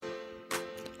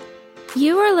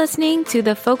You are listening to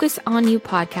the Focus on You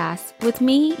podcast with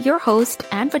me, your host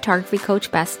and photography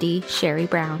coach bestie, Sherry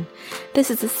Brown.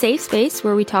 This is a safe space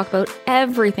where we talk about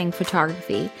everything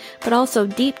photography, but also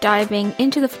deep diving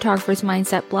into the photographer's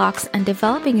mindset blocks and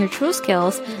developing your true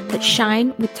skills that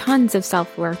shine with tons of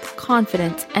self-worth,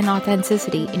 confidence, and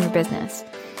authenticity in your business.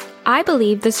 I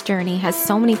believe this journey has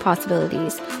so many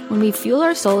possibilities when we fuel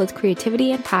our soul with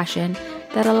creativity and passion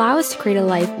that allow us to create a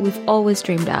life we've always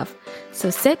dreamed of. So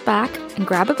sit back and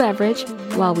grab a beverage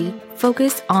while we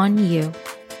focus on you.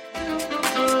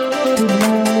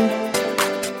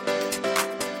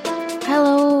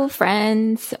 Hello,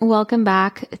 friends. Welcome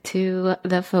back to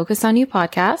the Focus on You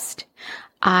podcast.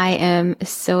 I am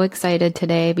so excited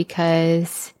today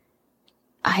because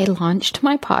I launched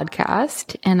my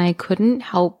podcast and I couldn't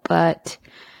help but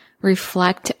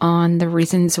reflect on the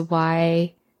reasons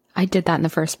why I did that in the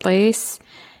first place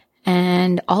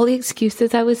and all the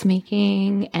excuses I was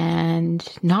making and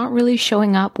not really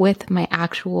showing up with my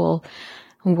actual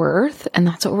worth. And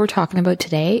that's what we're talking about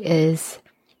today, is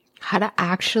how to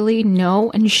actually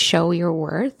know and show your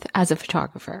worth as a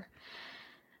photographer.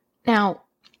 Now,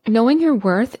 knowing your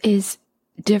worth is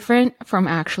different from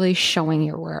actually showing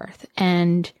your worth.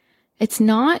 And it's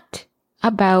not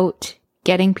about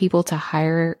getting people to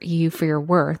hire you for your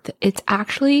worth. It's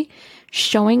actually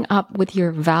showing up with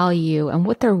your value and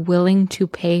what they're willing to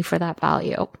pay for that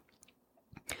value.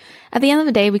 At the end of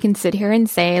the day, we can sit here and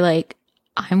say, like,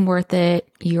 I'm worth it,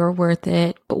 you're worth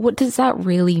it, but what does that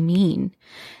really mean?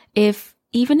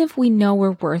 Even if we know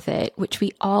we're worth it, which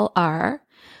we all are,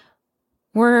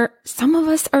 some of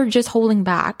us are just holding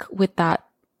back with that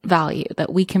value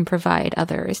that we can provide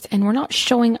others, and we're not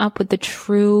showing up with the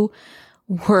true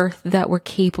worth that we're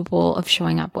capable of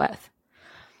showing up with.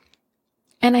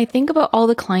 And I think about all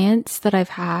the clients that I've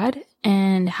had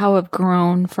and how I've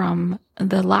grown from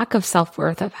the lack of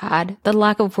self-worth I've had, the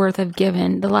lack of worth I've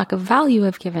given, the lack of value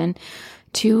I've given,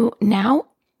 to now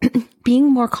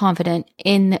being more confident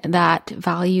in that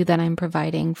value that I'm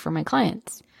providing for my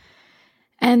clients.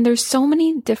 And there's so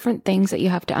many different things that you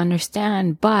have to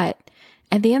understand, but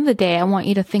at the end of the day, I want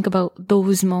you to think about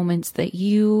those moments that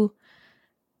you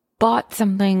bought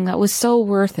something that was so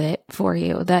worth it for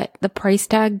you that the price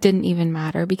tag didn't even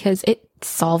matter because it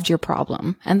solved your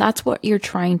problem. And that's what you're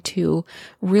trying to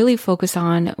really focus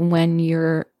on when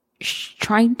you're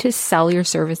trying to sell your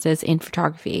services in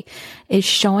photography, is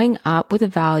showing up with a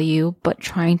value, but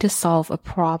trying to solve a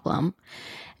problem.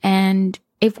 And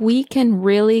if we can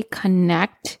really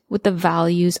connect with the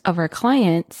values of our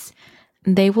clients,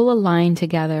 they will align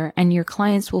together and your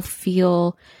clients will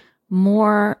feel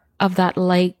more of that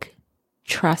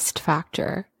trust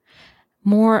factor,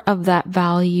 more of that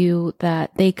value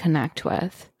that they connect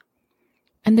with.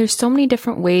 And there's so many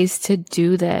different ways to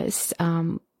do this,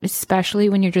 especially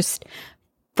when you're just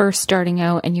first starting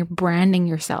out and you're branding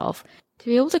yourself, to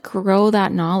be able to grow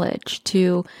that knowledge,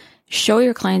 to show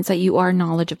your clients that you are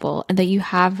knowledgeable and that you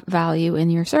have value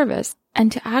in your service,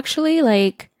 and to actually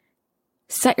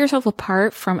set yourself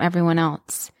apart from everyone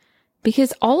else,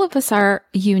 because all of us are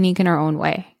unique in our own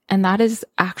way. And that is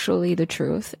actually the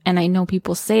truth. And I know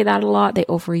people say that a lot. They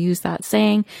overuse that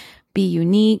saying, be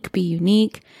unique, be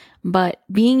unique. But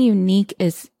being unique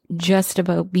is just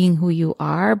about being who you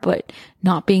are, but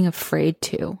not being afraid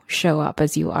to show up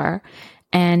as you are.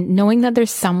 And knowing that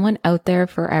there's someone out there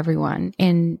for everyone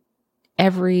in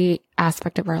every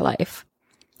aspect of our life,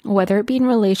 whether it be in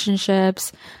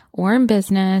relationships or in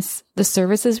business, the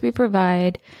services we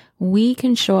provide, we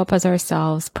can show up as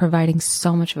ourselves, providing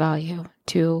so much value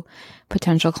to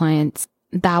potential clients.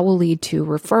 That will lead to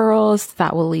referrals.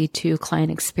 That will lead to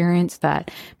client experience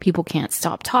that people can't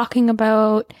stop talking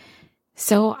about.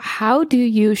 So how do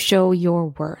you show your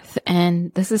worth?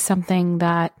 And this is something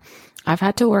that I've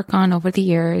had to work on over the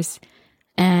years.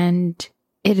 And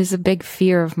it is a big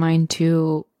fear of mine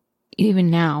too.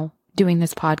 Even now, doing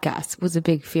this podcast was a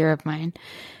big fear of mine.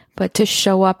 But to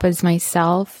show up as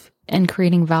myself and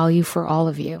creating value for all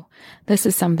of you, this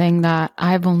is something that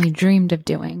I've only dreamed of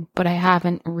doing, but I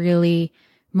haven't really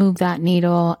moved that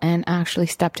needle and actually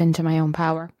stepped into my own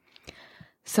power.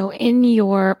 So in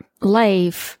your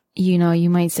life, you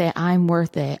might say, I'm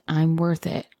worth it,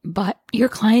 but your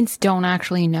clients don't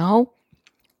actually know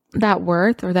that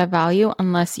worth or that value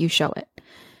unless you show it.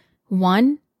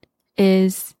 One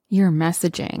is your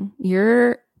messaging.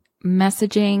 Your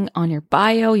messaging on your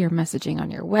bio, your messaging on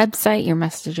your website, your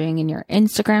messaging in your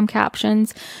Instagram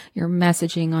captions, your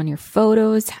messaging on your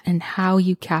photos, and how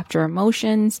you capture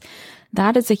emotions.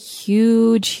 That is a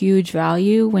huge, huge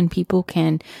value when people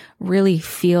can really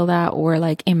feel that or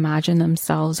like imagine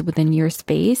themselves within your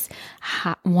space,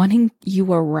 wanting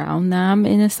you around them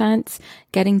in a sense,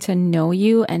 getting to know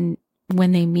you, and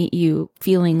when they meet you,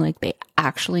 feeling like they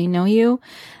actually know you.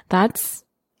 That's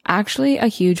actually a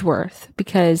huge worth,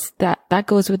 because that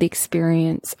goes with the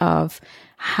experience of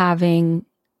having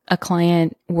a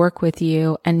client work with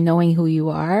you and knowing who you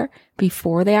are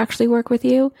before they actually work with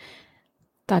you.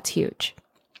 That's huge.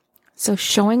 So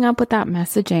showing up with that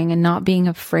messaging and not being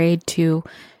afraid to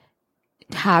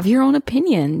have your own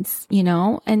opinions,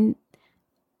 and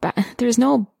there's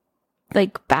no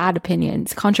like bad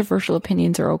opinions. Controversial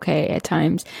opinions are okay at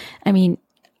times. I mean,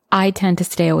 I tend to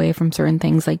stay away from certain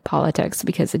things like politics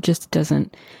because it just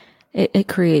doesn't, it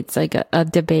creates like a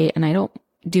debate, and I don't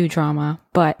do drama.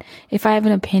 But if I have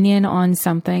an opinion on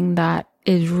something that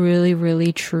is really,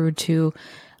 really true to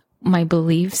my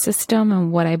belief system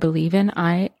and what I believe in,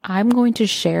 I'm going to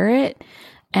share it,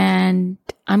 and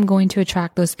I'm going to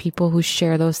attract those people who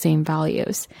share those same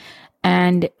values.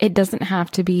 And it doesn't have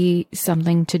to be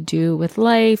something to do with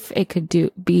life. It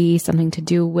could be something to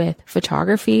do with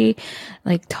photography,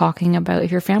 like talking about,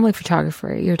 if you're a family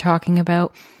photographer, you're talking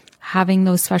about having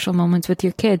those special moments with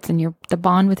your kids and the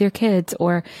bond with your kids.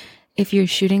 Or if you're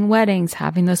shooting weddings,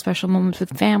 having those special moments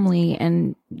with family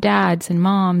and dads and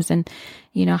moms, and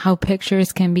how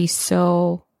pictures can be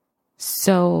so,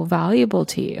 so valuable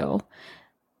to you,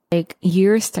 like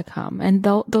years to come. And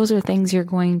those are things you're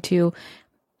going to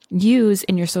use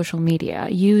in your social media,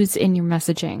 use in your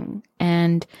messaging,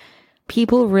 and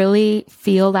people really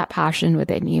feel that passion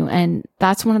within you. And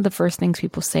that's one of the first things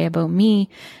people say about me,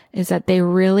 is that they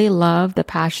really love the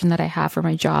passion that I have for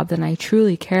my job, and I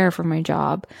truly care for my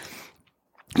job,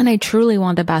 and I truly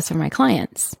want the best for my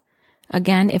clients.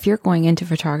 Again, if you're going into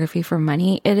photography for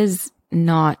money, it is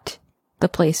not the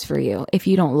place for you if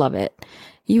you don't love it.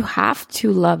 You have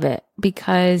to love it,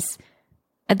 because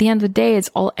at the end of the day, it's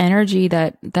all energy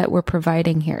that we're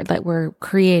providing here, that we're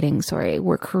creating.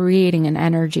 We're creating an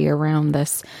energy around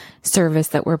this service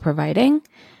that we're providing.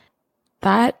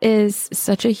 That is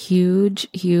such a huge,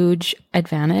 huge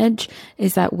advantage,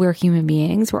 is that we're human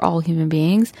beings. We're all human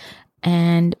beings,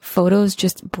 and photos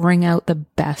just bring out the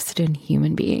best in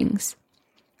human beings.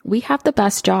 We have the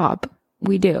best job.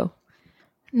 We do.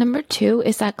 Number 2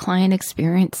 is that client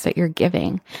experience that you're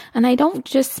giving. And I don't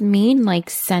just mean like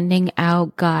sending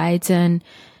out guides and,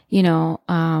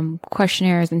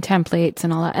 questionnaires and templates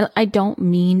and all that. I don't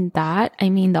mean that. I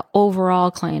mean the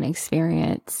overall client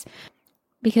experience,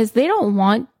 because they don't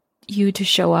want you to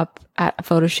show up at a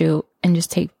photo shoot and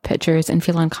just take pictures and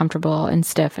feel uncomfortable and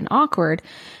stiff and awkward.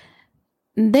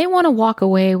 They want to walk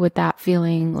away with that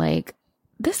feeling like,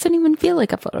 this didn't even feel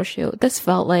like a photo shoot. This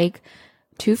felt like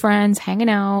 2 friends hanging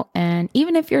out. And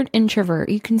even if you're an introvert,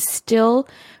 you can still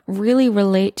really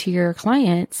relate to your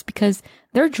clients because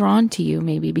they're drawn to you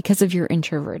maybe because of your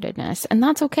introvertedness. And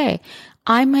that's okay.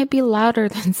 I might be louder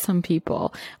than some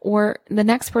people, or the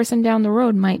next person down the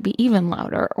road might be even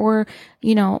louder. Or,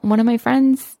 one of my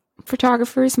friends,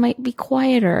 photographers, might be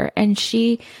quieter, and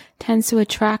she tends to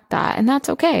attract that. And that's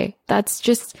okay. That's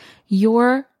just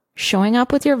you're showing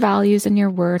up with your values and your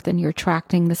worth, and you're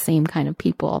attracting the same kind of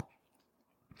people.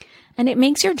 And it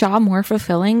makes your job more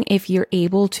fulfilling if you're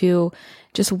able to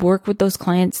just work with those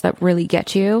clients that really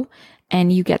get you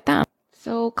and you get them.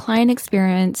 So client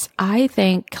experience, I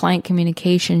think client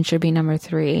communication should be number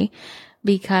 3,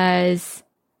 because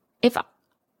if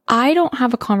I don't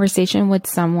have a conversation with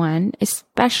someone,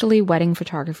 especially wedding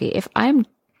photography, if I'm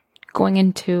going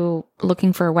into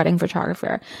looking for a wedding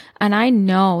photographer and I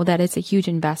know that it's a huge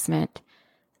investment,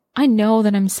 I know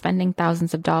that I'm spending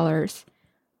thousands of dollars,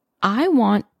 I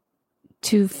want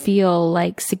to feel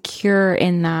like secure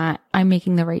in that I'm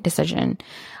making the right decision.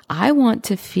 I want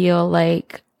to feel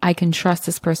like I can trust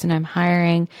this person I'm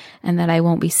hiring, and that I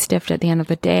won't be stiffed at the end of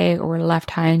the day or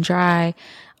left high and dry.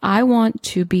 I want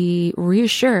to be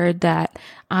reassured that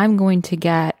I'm going to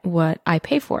get what I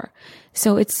pay for.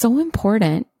 So it's so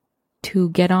important to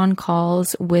get on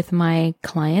calls with my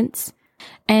clients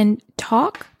and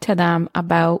talk to them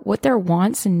about what their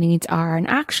wants and needs are, and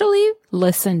actually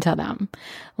listen to them.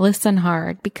 Listen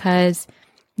hard, because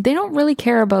they don't really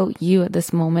care about you at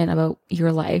this moment, about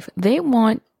your life. They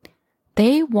want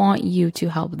you to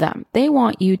help them. They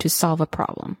want you to solve a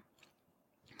problem.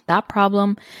 That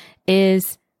problem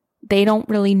is they don't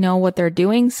really know what they're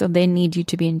doing, so they need you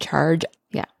to be in charge.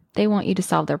 Yeah, they want you to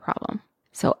solve their problem.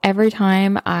 So every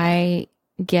time I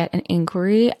get an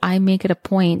inquiry, I make it a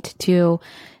point to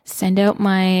send out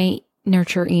my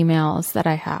nurture emails that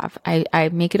I have. I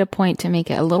make it a point to make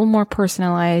it a little more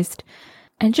personalized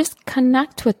and just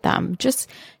connect with them. Just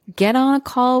get on a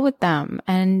call with them.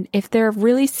 And if they're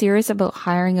really serious about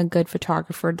hiring a good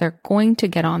photographer, they're going to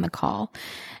get on the call.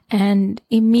 And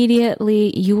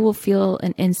immediately you will feel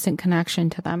an instant connection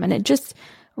to them. And it just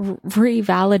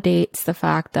revalidates the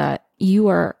fact that you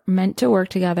are meant to work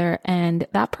together, and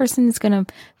that person is going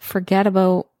to forget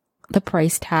about the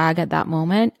price tag at that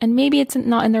moment. And maybe it's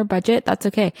not in their budget. That's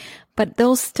okay. But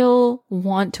they'll still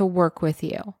want to work with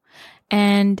you.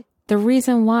 And the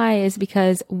reason why is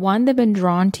because, one, they've been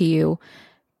drawn to you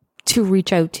to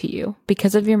reach out to you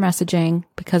because of your messaging,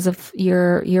 because of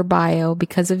your bio,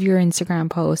 because of your Instagram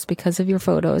posts, because of your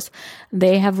photos.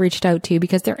 They have reached out to you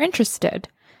because they're interested.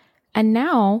 And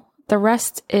now the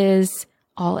rest is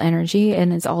all energy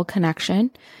and it's all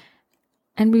connection.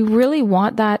 And we really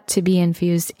want that to be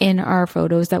infused in our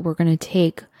photos that we're going to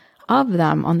take of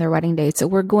them on their wedding day. So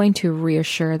we're going to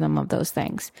reassure them of those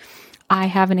things. I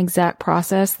have an exact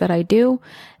process that I do,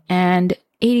 and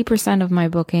 80% of my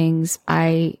bookings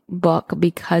I book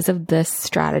because of this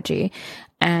strategy.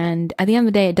 And at the end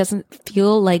of the day, it doesn't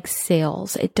feel like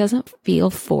sales. It doesn't feel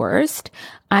forced.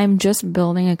 I'm just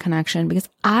building a connection because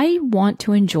I want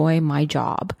to enjoy my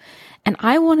job and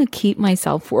I want to keep my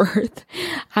self-worth.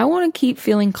 I want to keep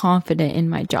feeling confident in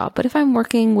my job. But if I'm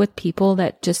working with people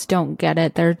that just don't get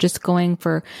it, they're just going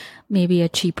for maybe a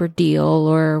cheaper deal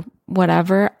or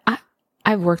whatever,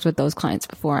 I've worked with those clients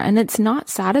before, and it's not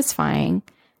satisfying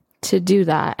to do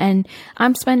that. And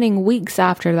I'm spending weeks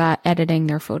after that editing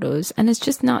their photos, and it's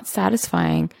just not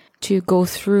satisfying to go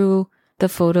through the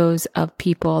photos of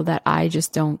people that I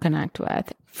just don't connect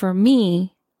with. For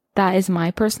me, that is my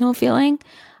personal feeling.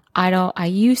 I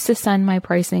used to send my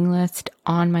pricing list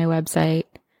on my website.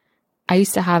 I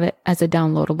used to have it as a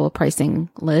downloadable pricing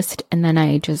list, and then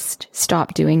I just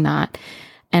stopped doing that.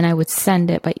 And I would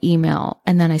send it by email,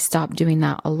 and then I stopped doing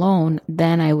that alone.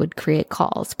 Then I would create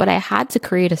calls. But I had to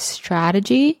create a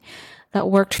strategy that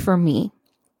worked for me.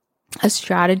 A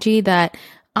strategy that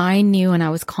I knew and I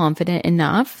was confident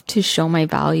enough to show my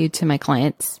value to my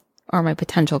clients or my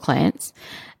potential clients.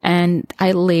 And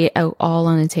I lay it out all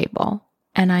on the table.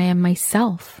 And I am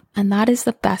myself. And that is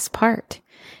the best part,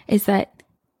 is that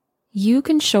you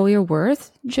can show your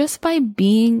worth just by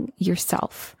being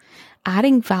yourself,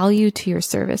 adding value to your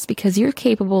service, because you're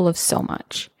capable of so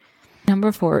much.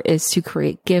 Number 4 is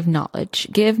to give knowledge.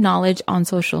 Give knowledge on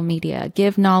social media.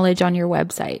 Give knowledge on your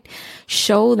website.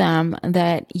 Show them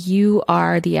that you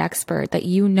are the expert, that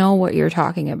you know what you're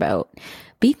talking about.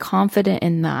 Be confident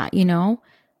in that,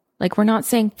 Like, we're not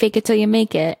saying fake it till you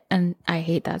make it. And I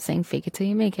hate that saying fake it till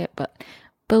you make it, but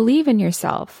believe in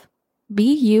yourself.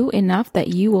 Be you enough that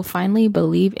you will finally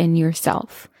believe in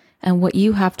yourself and what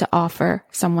you have to offer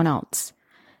someone else,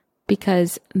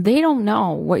 because they don't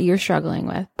know what you're struggling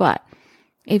with. But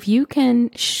if you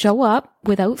can show up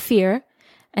without fear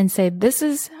and say, this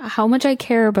is how much I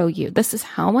care about you, this is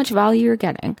how much value you're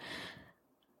getting,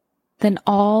 then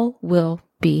all will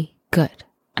be good.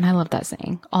 And I love that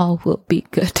saying, all will be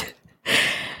good.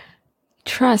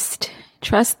 Trust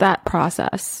that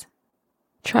process.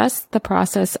 Trust the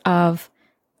process of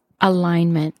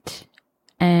alignment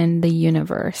and the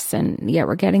universe. And yeah,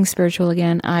 we're getting spiritual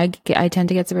again. I tend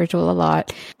to get spiritual a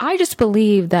lot. I just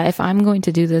believe that if I'm going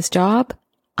to do this job,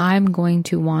 I'm going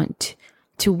to want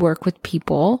to work with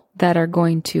people that are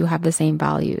going to have the same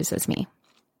values as me.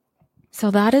 So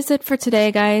that is it for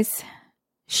today, guys.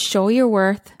 Show your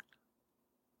worth,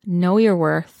 know your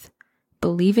worth,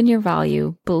 believe in your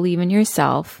value, believe in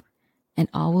yourself, and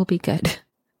all will be good.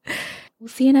 We'll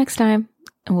see you next time,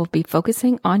 and we'll be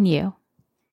focusing on you.